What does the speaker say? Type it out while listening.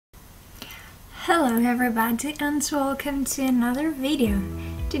Hello everybody and welcome to another video.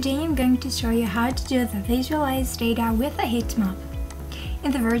 Today I'm going to show you how to do the visualized data with a heat map.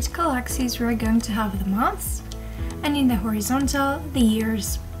 In the vertical axis we're going to have the months and in the horizontal the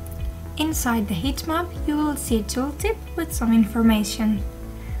years. Inside the heat map you will see a tooltip with some information.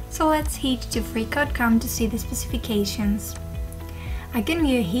 So let's head to FreeCodeCamp to see the specifications. I can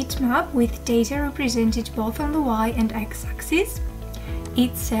view a heat map with data represented both on the Y and X axis.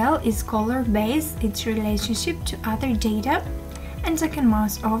 Each cell is color-based, its relationship to other data, and I can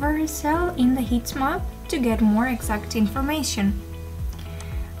mouse over a cell in the heat map to get more exact information.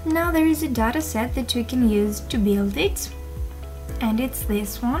 Now there is a data set that we can use to build it, and it's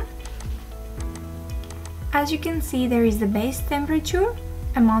this one. As you can see, there is the base temperature,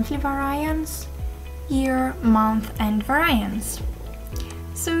 a monthly variance, year, month, and variance.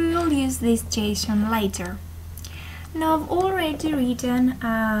 So we will use this JSON later. Now I've already written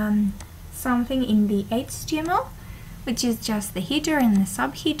something in the HTML, which is just the header and the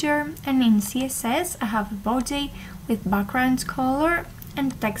subheader, and in CSS I have a body with background color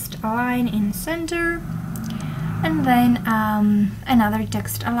and text align in center, and then another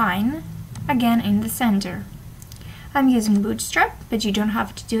text align again in the center. I'm using Bootstrap, but you don't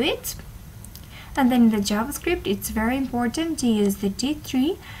have to do it. And then in the JavaScript it's very important to use the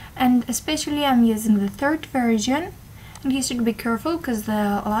D3, and especially I'm using the 3rd version. And you should be careful because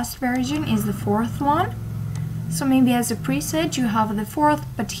the last version is the 4th one. So maybe as a preset you have the 4th,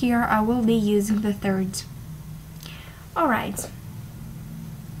 but here I will be using the 3rd. Alright.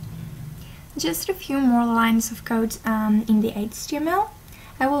 Just a few more lines of code in the HTML.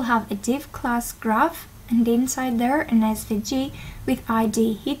 I will have a div class graph, and inside there an SVG with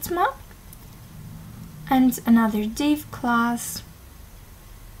ID heatmap, and another div class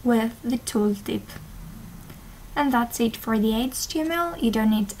with the tooltip. And that's it for the HTML, you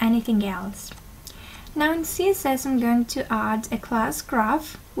don't need anything else. Now in CSS I'm going to add a class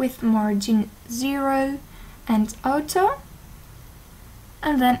graph with margin 0 and auto,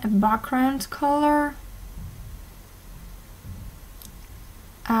 and then a background color.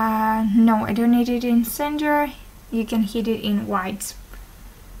 No, I don't need it in center, you can hit it in white.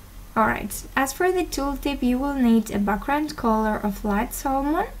 Alright, as for the tooltip you will need a background color of light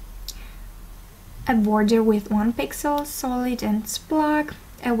salmon, a border with 1 pixel, solid and black,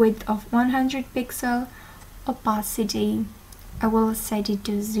 a width of 100 pixel, opacity I will set it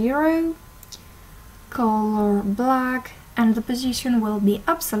to 0, color black, and the position will be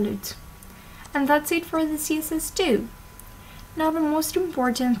absolute. And that's it for the CSS too. Now the most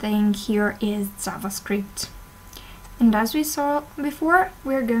important thing here is JavaScript. And as we saw before,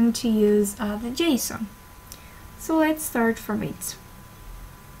 we're going to use the JSON. So let's start from it.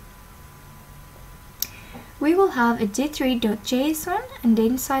 We will have a D3.json, and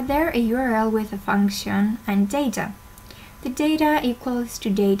inside there a URL with a function and data. The data equals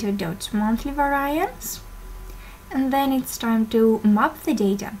to data.monthlyVariance, and then it's time to map the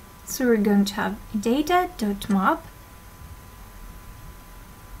data. So we're going to have data.map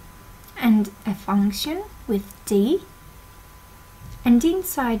and a function with d, and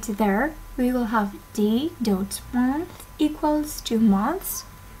inside there we will have d.month equals to months,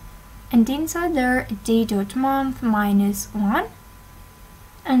 and inside there d.month minus 1,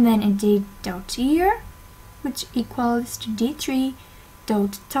 and then a d.year, which equals to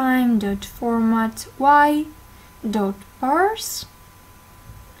d3.time.format y.parse,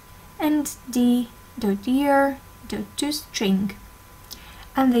 and d.year.toString.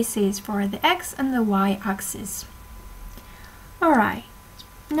 And this is for the x and the y axis. Alright,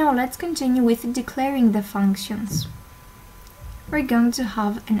 now let's continue with declaring the functions. We're going to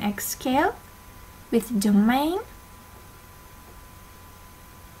have an x scale with domain,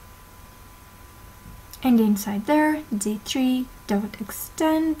 and inside there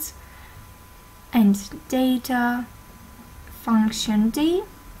d3.extend and data function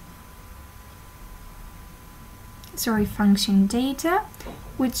function data,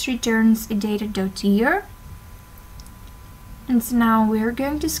 which returns a data.year. And now we're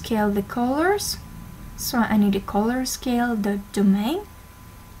going to scale the colors. So I need a color scale.domain,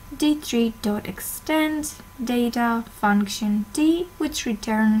 d3.extend, data function d, which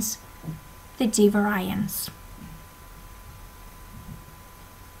returns the d variance.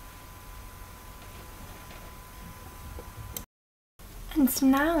 And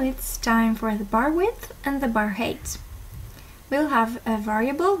now it's time for the bar width and the bar height. We'll have a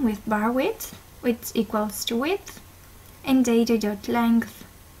variable with bar width, which equals to width, and data.length,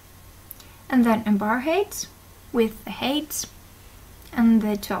 and then a bar height with the height and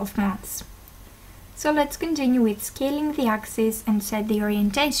the 12 months. So let's continue with scaling the axis and set the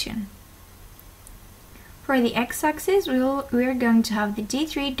orientation. For the x-axis, we're going to have the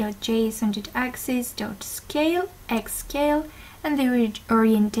D3.js.axis.scale, xscale, and the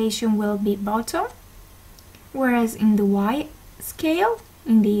orientation will be bottom. Whereas in the y-scale,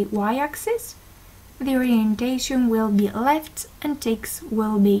 in the y-axis, the orientation will be left and ticks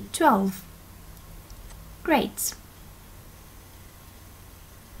will be 12. Great.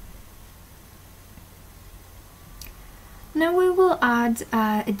 Now we will add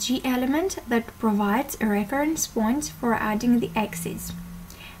a G element that provides a reference point for adding the axes.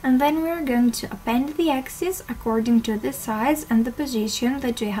 And then we're going to append the axes according to the size and the position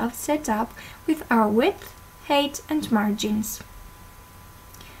that we have set up with our width, height and margins.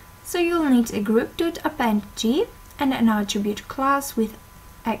 So you'll need a group.appendG and an attribute class with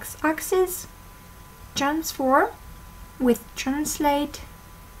x-axis, transform with translate,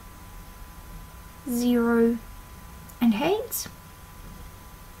 0 and height,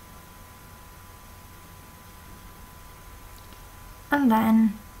 and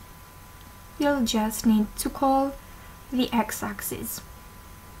then you'll just need to call the x-axis.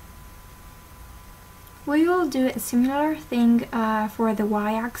 We will do a similar thing for the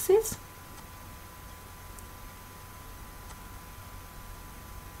y-axis.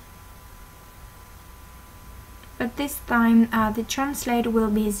 But this time the translate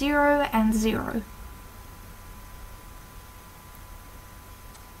will be 0 and 0.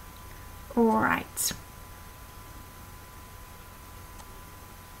 Alright.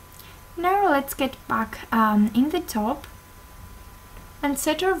 Now let's get back in the top and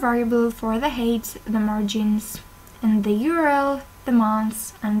set our variable for the height, the margins, and the URL, the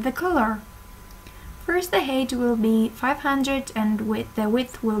months, and the color. First, the height will be 500 and the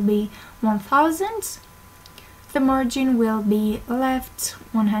width will be 1000. The margin will be left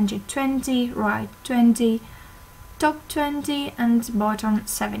 120, right 20, top 20, and bottom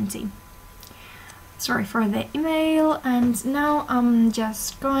 70. Sorry for the email, and now I'm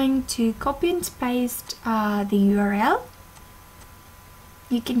just going to copy and paste the URL.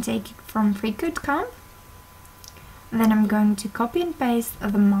 You can take it from FreeCodeCamp. Then I'm going to copy and paste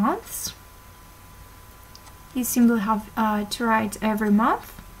the months. You simply have to write every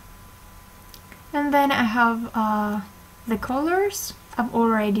month. And then I have the colors. I've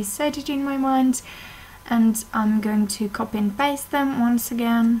already set it in my mind, and I'm going to copy and paste them once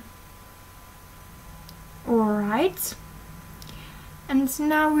again. Alright, and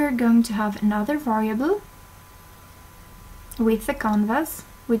now we're going to have another variable with the canvas,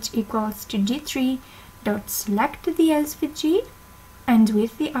 which equals to d3.select the SVG and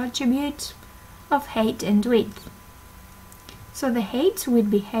with the attribute of height and width. So the height would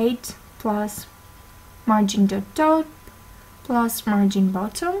be height plus margin.top plus margin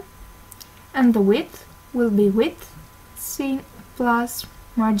bottom, and the width will be width plus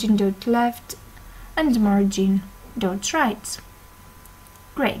margin.left and margin.right.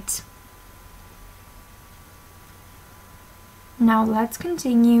 Great. Now let's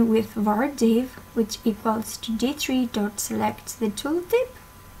continue with var div, which equals to d3.select the tooltip,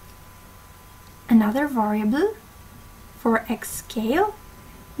 another variable for xscale,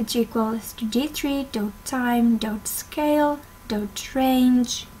 which equals to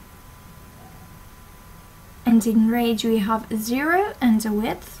d3.time.scale.range, and in range we have 0 and a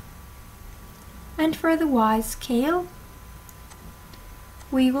width. And for the y scale,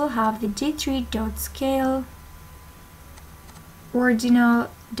 we will have the d3.scale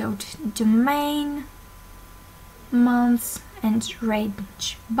ordinal.domain months and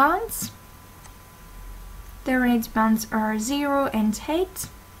range bounds. The range bounds are 0 and height.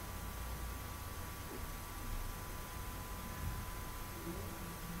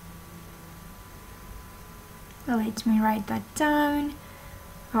 Let me write that down.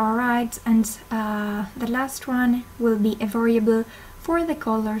 Alright, and the last one will be a variable for the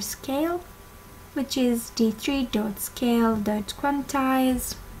color scale, which is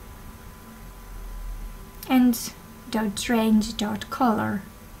d3.scale.quantize and .range.color.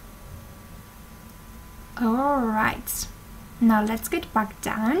 Alright, now let's get back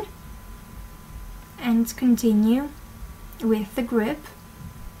down and continue with the group.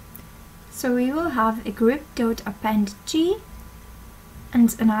 So we will have a group.appendG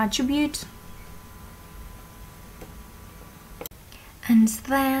and an attribute, and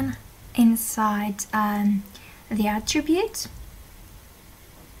then inside the attribute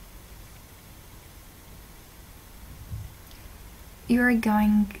you are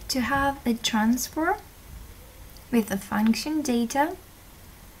going to have a transform with the function data,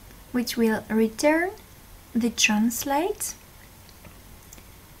 which will return the translate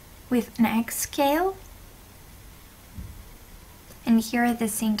with an xscale And here the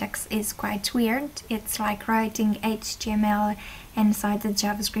syntax is quite weird. It's like writing HTML inside the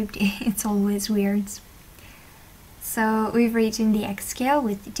JavaScript. It's always weird. So we've written the X scale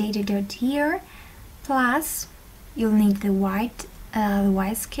with data.year, plus you'll need the Y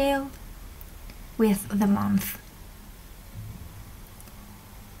scale with the month.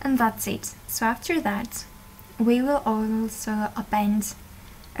 And that's it. So after that, we will also append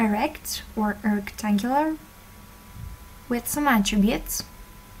a rect or a rectangular with some attributes.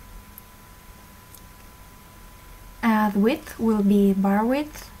 The width will be bar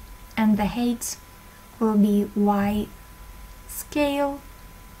width, and the height will be Y scale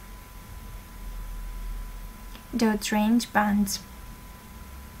dot range band.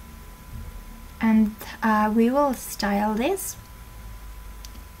 And we will style this.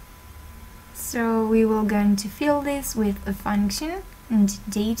 So we will going to fill this with a function and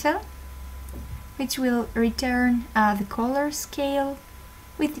data, which will return the color scale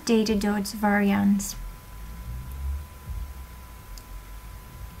with data.variance.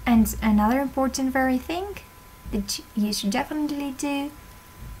 And another important thing that you should definitely do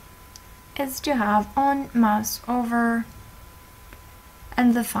is to have on mouse over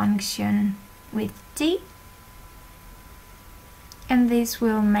and the function with D, and this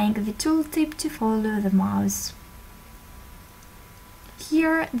will make the tooltip to follow the mouse.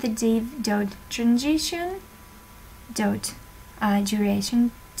 Here the div.transition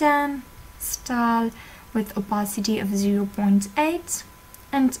duration 10, style with opacity of 0.8,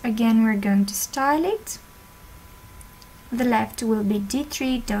 and again we're going to style it. The left will be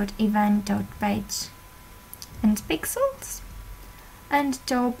d3.event.page and pixels, and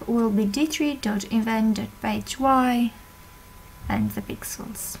top will be d3.event.pagey and the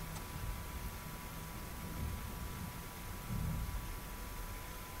pixels.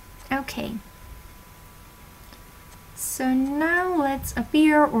 Okay, so now let's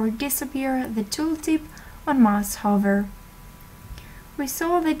appear or disappear the tooltip on mouse hover. We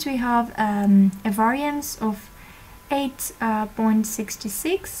saw that we have a variance of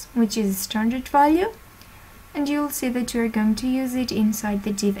 8.66, which is a standard value, and you'll see that we're going to use it inside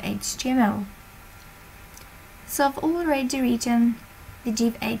the div HTML. So I've already written the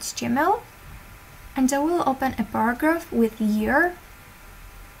div HTML, and I will open a paragraph with year.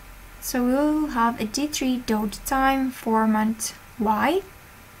 So we will have a d3.time format y,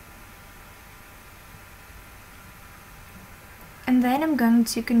 and then I'm going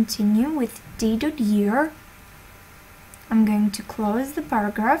to continue with d.year. I'm going to close the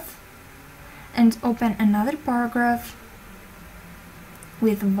paragraph and open another paragraph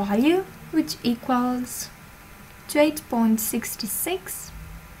with value, which equals to 8.66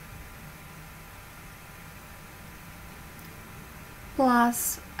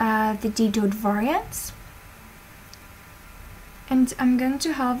 plus the d.variance, and I'm going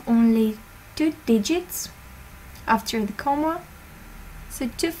to have only 2 digits after the comma, so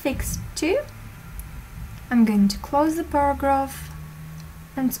to fix 2, I'm going to close the paragraph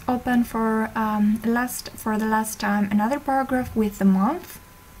and open for the last time another paragraph with the month,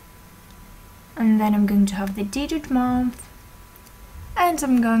 and then I'm going to have the d.month, and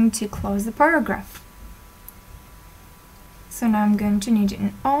I'm going to close the paragraph. So now I'm going to need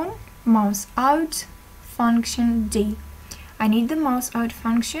an on mouse out function D. I need the mouse out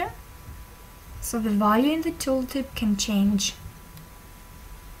function so the value in the tooltip can change.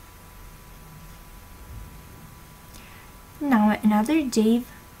 Now another div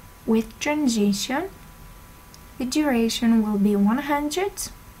with transition. The duration will be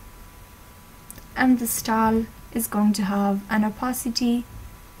 100, and the style is going to have an opacity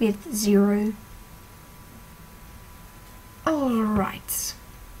with 0. Alright,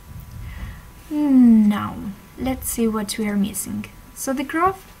 now let's see what we are missing. So the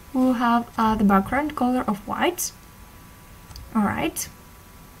graph will have the background color of white. Alright,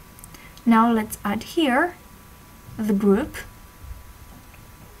 now let's add here the group,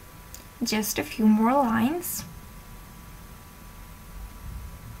 just a few more lines.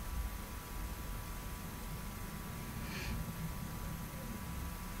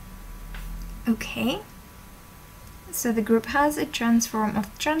 Okay, so the group has a transform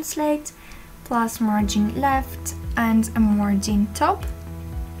of translate plus margin left and a margin top.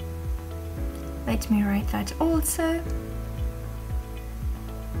 Let me write that also.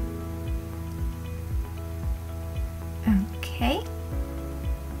 Okay,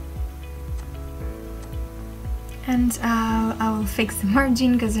 and I will fix the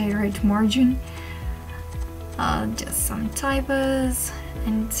margin because I wrote margin. Just some typos,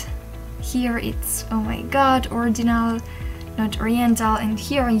 and here it's, oh my god, ordinal, not oriental, and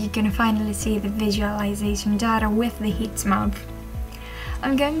here you can finally see the visualization data with the heat map.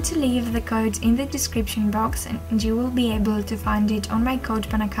 I'm going to leave the code in the description box and you will be able to find it on my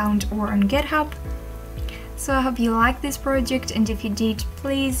Codepen account or on GitHub. So I hope you liked this project, and if you did,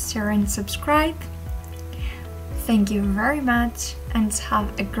 please share and subscribe. Thank you very much and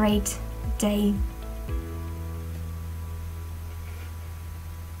have a great day.